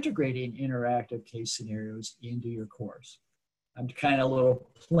creating and integrating interactive case scenarios into your course? I'm kind of a little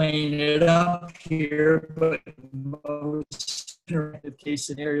playing it up here, but most interactive case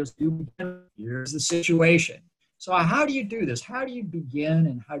scenarios do begin. Here's the situation. So how do you do this? How do you begin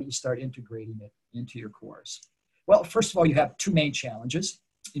and how do you start integrating it into your course? Well, first of all, you have two main challenges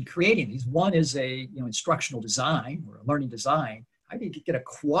in creating these. One is a instructional design or a learning design. How do you get a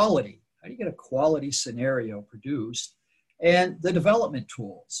quality? How do you get a quality scenario produced? And the development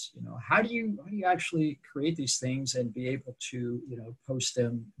tools, how do you actually create these things and be able to, post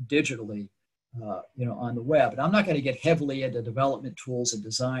them digitally, on the web? And I'm not going to get heavily into development tools and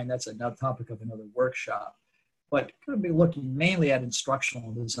design. That's another topic of another workshop. But going to be looking mainly at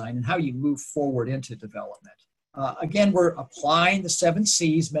instructional design and how you move forward into development. Again, we're applying the 7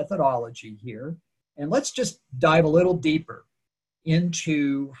 C's methodology here. And let's just dive a little deeper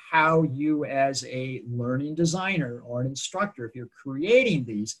into how you as a learning designer or an instructor, if you're creating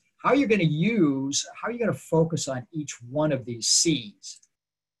these, how you're going to focus on each one of these C's.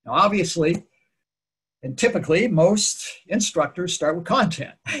 Now, obviously, and typically, most instructors start with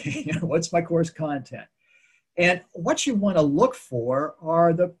content. What's my course content? And what you want to look for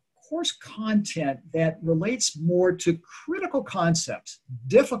are the course content that relates more to critical concepts,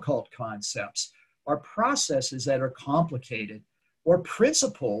 difficult concepts, or processes that are complicated, or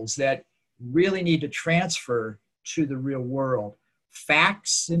principles that really need to transfer to the real world.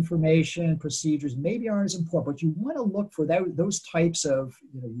 Facts, information, procedures maybe aren't as important, but you want to look for those types of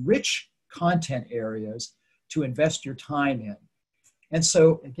rich content areas to invest your time in. And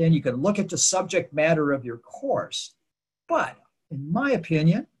so, again, you can look at the subject matter of your course, but in my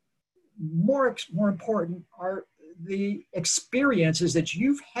opinion, more important are the experiences that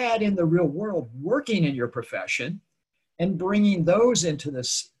you've had in the real world working in your profession, and bringing those into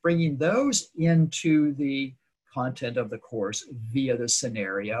the content of the course via the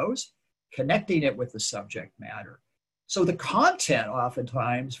scenarios, connecting it with the subject matter. So the content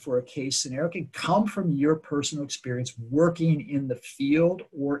oftentimes for a case scenario can come from your personal experience working in the field,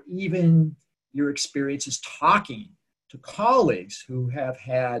 or even your experiences talking to colleagues who have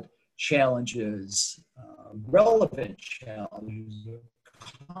had challenges, relevant challenges,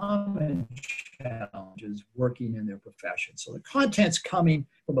 common challenges working in their profession. So the content's coming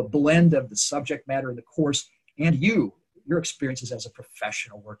from a blend of the subject matter of the course and your experiences as a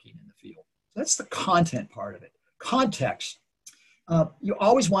professional working in the field. So that's the content part of it. Context. You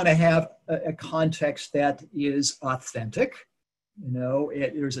always want to have a context that is authentic.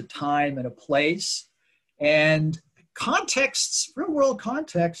 There's a time and a place, and contexts, real world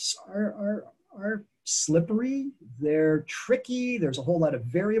contexts are slippery, they're tricky, there's a whole lot of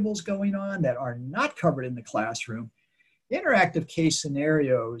variables going on that are not covered in the classroom. Interactive case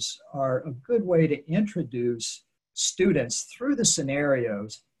scenarios are a good way to introduce students through the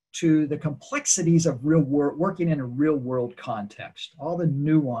scenarios to the complexities of working in a real world context, all the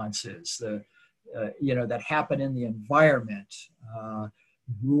nuances that happen in the environment,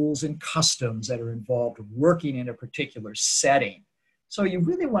 rules and customs that are involved working in a particular setting. So you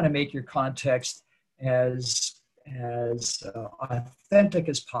really want to make your context as authentic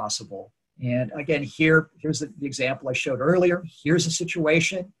as possible. And again, here's the example I showed earlier. Here's a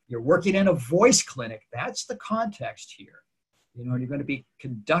situation. You're working in a voice clinic. That's the context here. You're going to be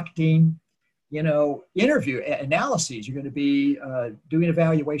conducting, interview analyses. You're going to be doing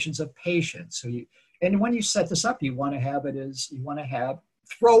evaluations of patients. And when you set this up, you want to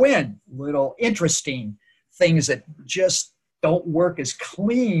throw in little interesting things that just don't work as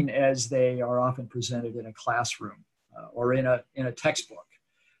clean as they are often presented in a classroom or in a textbook.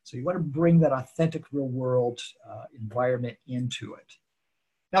 So you want to bring that authentic real world environment into it.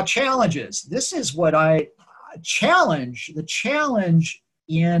 Now, challenges. This is what I challenge. The challenge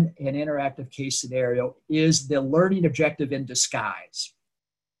in an interactive case scenario is the learning objective in disguise.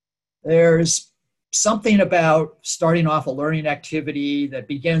 There's something about starting off a learning activity that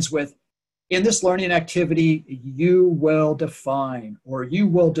begins with, in this learning activity, you will define or you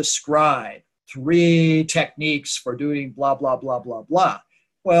will describe 3 techniques for doing blah, blah, blah, blah, blah.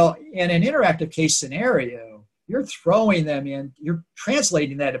 Well, in an interactive case scenario, you're throwing them in, you're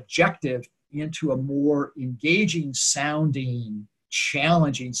translating that objective into a more engaging sounding,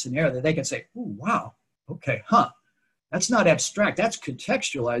 challenging scenario that they can say, "Ooh, wow, okay, that's not abstract, that's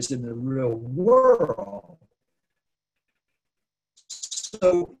contextualized in the real world."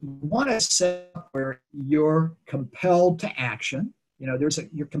 So you want to set up where you're compelled to action. You know,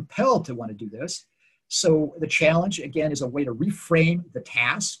 you're compelled to want to do this. So the challenge, again, is a way to reframe the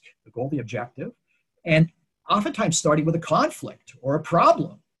task, the goal, the objective, and oftentimes starting with a conflict or a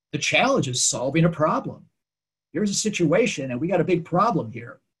problem. The challenge is solving a problem. Here's a situation, and we got a big problem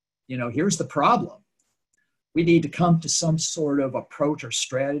here. You know, here's the problem. We need to come to some sort of approach or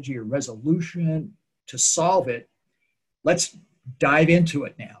strategy or resolution to solve it. Let's dive into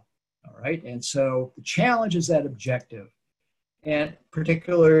it now. All right. And so the challenge is that objective. And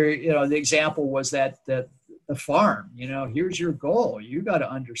particularly, you know, the example was that the farm, you know, here's your goal. You got to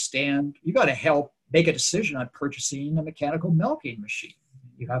understand, you got to help make a decision on purchasing a mechanical milking machine.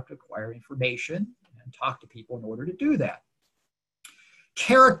 You have to acquire information and talk to people in order to do that.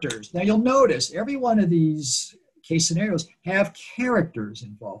 Characters. Now you'll notice every one of these case scenarios have characters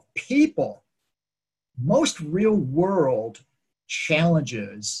involved, people. Most real world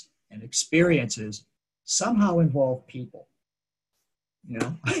challenges and experiences somehow involve people. You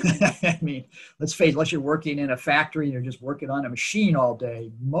know, I mean, let's face it, unless you're working in a factory and you're just working on a machine all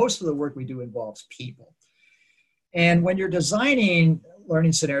day, most of the work we do involves people. And when you're designing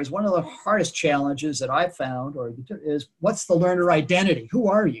learning scenarios, one of the hardest challenges that I've found is what's the learner identity? Who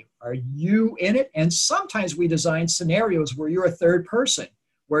are you? Are you in it? And sometimes we design scenarios where you're a third person,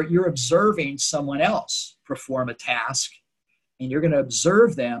 where you're observing someone else perform a task, and you're going to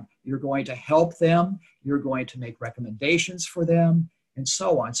observe them, you're going to help them, you're going to make recommendations for them, and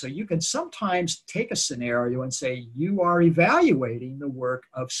so on. So you can sometimes take a scenario and say, you are evaluating the work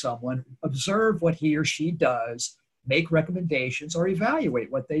of someone, observe what he or she does, make recommendations, or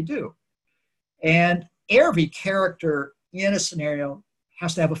evaluate what they do. And every character in a scenario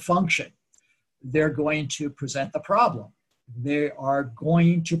has to have a function. They're going to present the problem. They are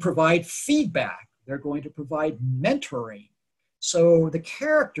going to provide feedback. They're going to provide mentoring. So the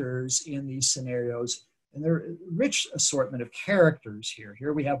characters in these scenarios, and they're a rich assortment of characters here.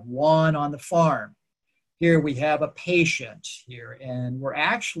 Here we have Juan on the farm. Here we have a patient here, and we're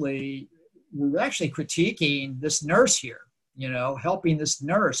actually critiquing this nurse here, you know, helping this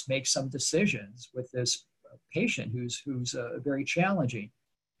nurse make some decisions with this patient who's very challenging.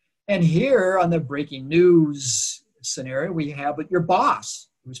 And here on the breaking news scenario, we have your boss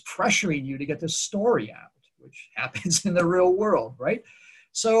who's pressuring you to get this story out, which happens in the real world, right?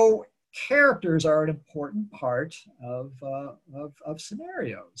 So characters are an important part of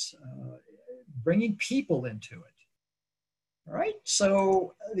scenarios, bringing people into it. All right,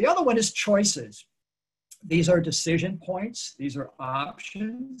 so the other one is choices. These are decision points. These are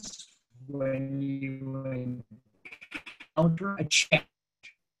options. When you encounter a challenge,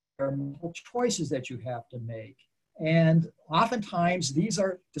 there are multiple choices that you have to make. And oftentimes these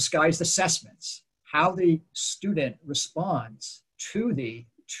are disguised assessments, how the student responds to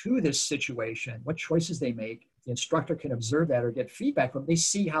this situation, what choices they make. The instructor can observe that or get feedback from. They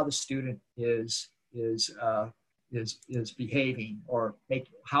see how the student is behaving or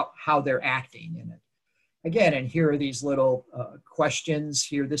how they're acting in it. Again, and here are these little questions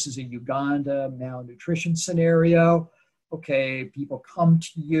here. This is a Uganda malnutrition scenario. Okay, people come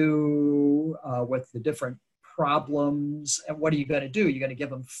to you with the different problems, and what are you going to do? You're going to give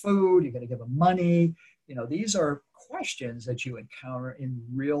them food, you're going to give them money. You know, these are questions that you encounter in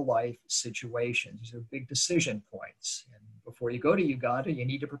real life situations. These are big decision points. And before you go to Uganda, you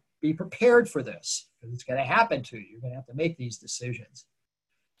need to be prepared for this, because it's going to happen to you. You're going to have to make these decisions.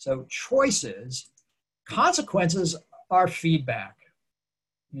 So choices, consequences are feedback.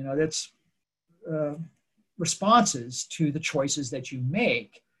 You know, that's responses to the choices that you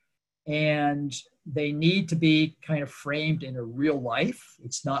make. And they need to be kind of framed in a real life.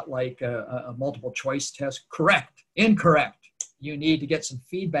 It's not like a multiple choice test, correct, incorrect. You need to get some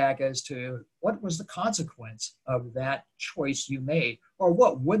feedback as to what was the consequence of that choice you made, or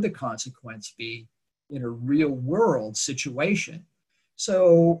what would the consequence be in a real world situation.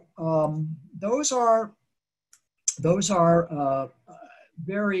 So those are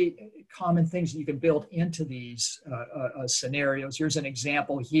very common things that you can build into these scenarios. Here's an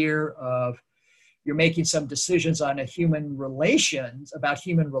example here of you're making some decisions on about human relations,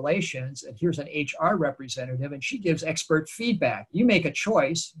 and here's an HR representative, and she gives expert feedback. You make a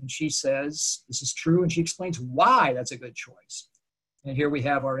choice, and she says, this is true, and she explains why that's a good choice. And here we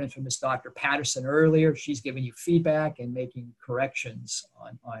have our infamous Dr. Patterson earlier. She's giving you feedback and making corrections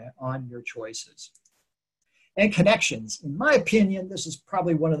on your choices. And connections. In my opinion, this is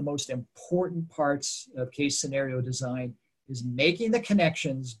probably one of the most important parts of case scenario design, is making the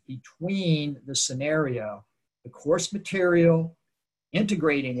connections between the scenario, the course material,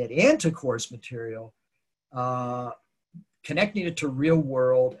 integrating it into course material, connecting it to real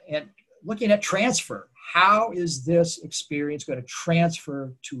world, and looking at transfer. How is this experience going to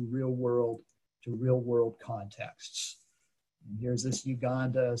transfer to real world contexts? And here's this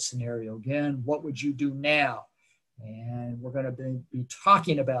Uganda scenario again. What would you do now? And we're going to be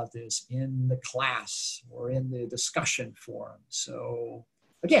talking about this in the class or in the discussion forum. So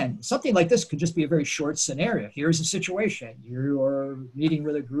again, something like this could just be a very short scenario. Here's a situation. You're meeting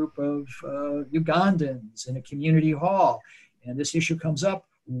with a group of Ugandans in a community hall, and this issue comes up.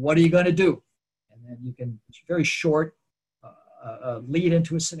 What are you going to do? And then you can, it's very short lead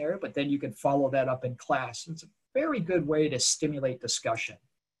into a scenario, but then you can follow that up in class. It's a very good way to stimulate discussion.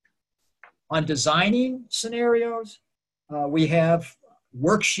 On designing scenarios, we have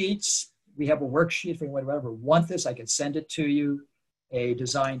worksheets. We have a worksheet. If anyone ever want this, I can send it to you. A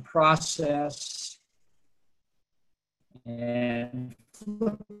design process. And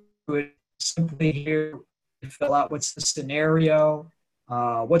simply here, fill out what's the scenario,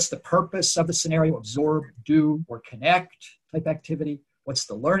 what's the purpose of the scenario, absorb, do, or connect type activity, what's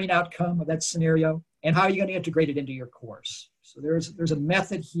the learning outcome of that scenario, and how are you going to integrate it into your course. So there's a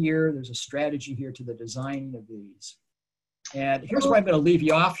method here, there's a strategy here to the designing of these. And here's where I'm going to leave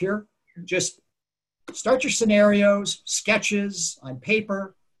you off here. Just start your scenarios, sketches on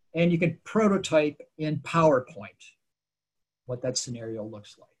paper, and you can prototype in PowerPoint what that scenario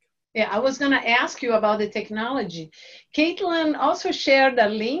looks like. Yeah, I was going to ask you about the technology. Caitlin also shared a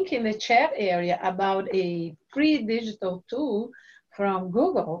link in the chat area about a free digital tool from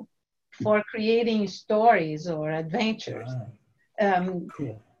Google for creating stories or adventures.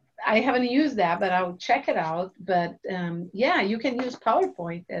 Cool. I haven't used that, but I'll check it out. But yeah, you can use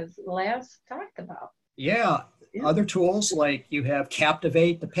PowerPoint as Les talked about. Yeah. Other tools like you have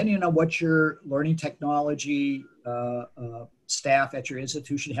Captivate, depending on what your learning technology staff at your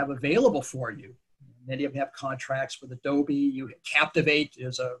institution have available for you. Many of them have contracts with Adobe. Captivate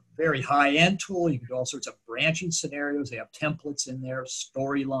is a very high-end tool. You can do all sorts of branching scenarios. They have templates in there,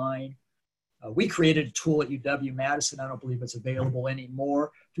 storyline. We created a tool at UW-Madison. I don't believe it's available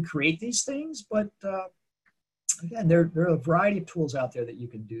anymore to create these things, but again, there are a variety of tools out there that you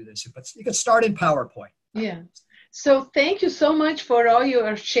can do this. But you can start in PowerPoint. Yeah. So thank you so much for all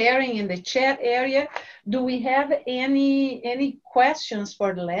your sharing in the chat area. Do we have any questions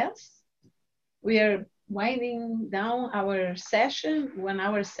for Les? We are winding down our session, 1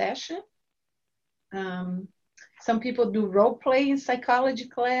 hour session. Some people do role play in psychology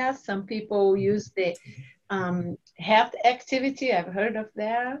class. Some people use the HAT activity. I've heard of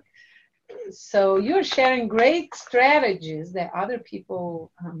that. So you're sharing great strategies that other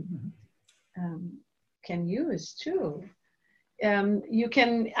people can use too. You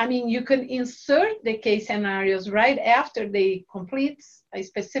can insert the case scenarios right after they complete a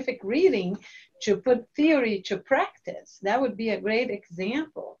specific reading to put theory to practice. That would be a great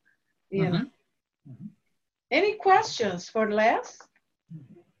example. You know. Any questions for Les?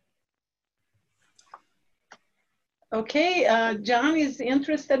 Okay, John is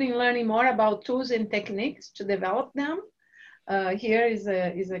interested in learning more about tools and techniques to develop them. Here is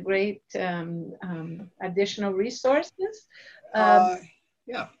a great additional resources.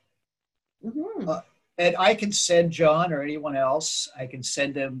 Yeah. And I can send John or anyone else, I can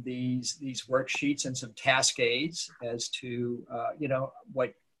send them these worksheets and some task aids as to,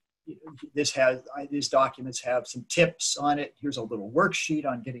 what this has. These documents have some tips on it. Here's a little worksheet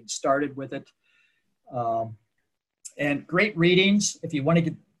on getting started with it. And great readings. If you want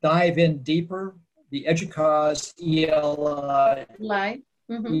to dive in deeper, the EDUCAUSE ELI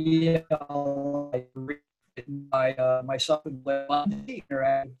written by myself and Monday.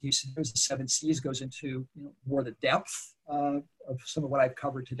 There's the 7 C's goes into more the depth of some of what I've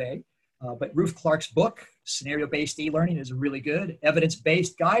covered today. But Ruth Clark's book, Scenario-Based E-Learning, is really good.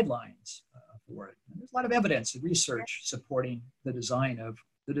 Evidence-based guidelines for it. And there's a lot of evidence and research supporting the design of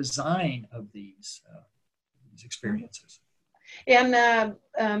these experiences. And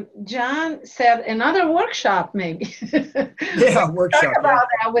John said another workshop, maybe. Yeah, workshop. Talk about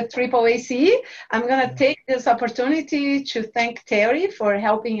that with AAACE. I'm going to take this opportunity to thank Terry for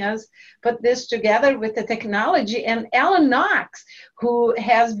helping us put this together with the technology, and Alan Knox, who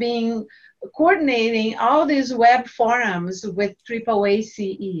has been coordinating all these web forums with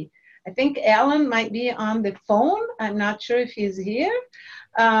AAACE. I think Alan might be on the phone. I'm not sure if he's here.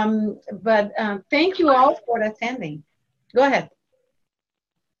 But thank you all for attending. Go ahead.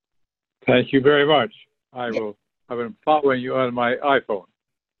 Thank you very much. I've been following you on my iPhone.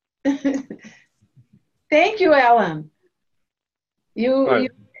 Thank you, Alan. You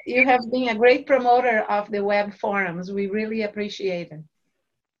have been a great promoter of the web forums. We really appreciate it.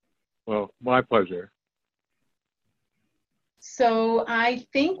 Well, my pleasure. So I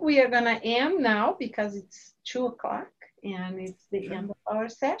think we are going to end now because it's 2 o'clock and it's the end of our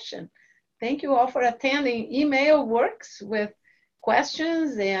session. Thank you all for attending. Email works with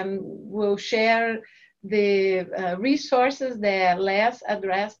questions, and we'll share the resources that Les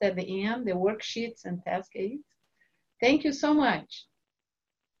addressed at the end, the worksheets and task aids. Thank you so much.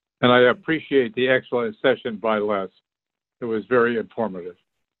 And I appreciate the excellent session by Les. It was very informative.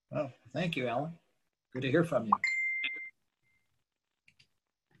 Oh, thank you, Alan. Good to hear from you.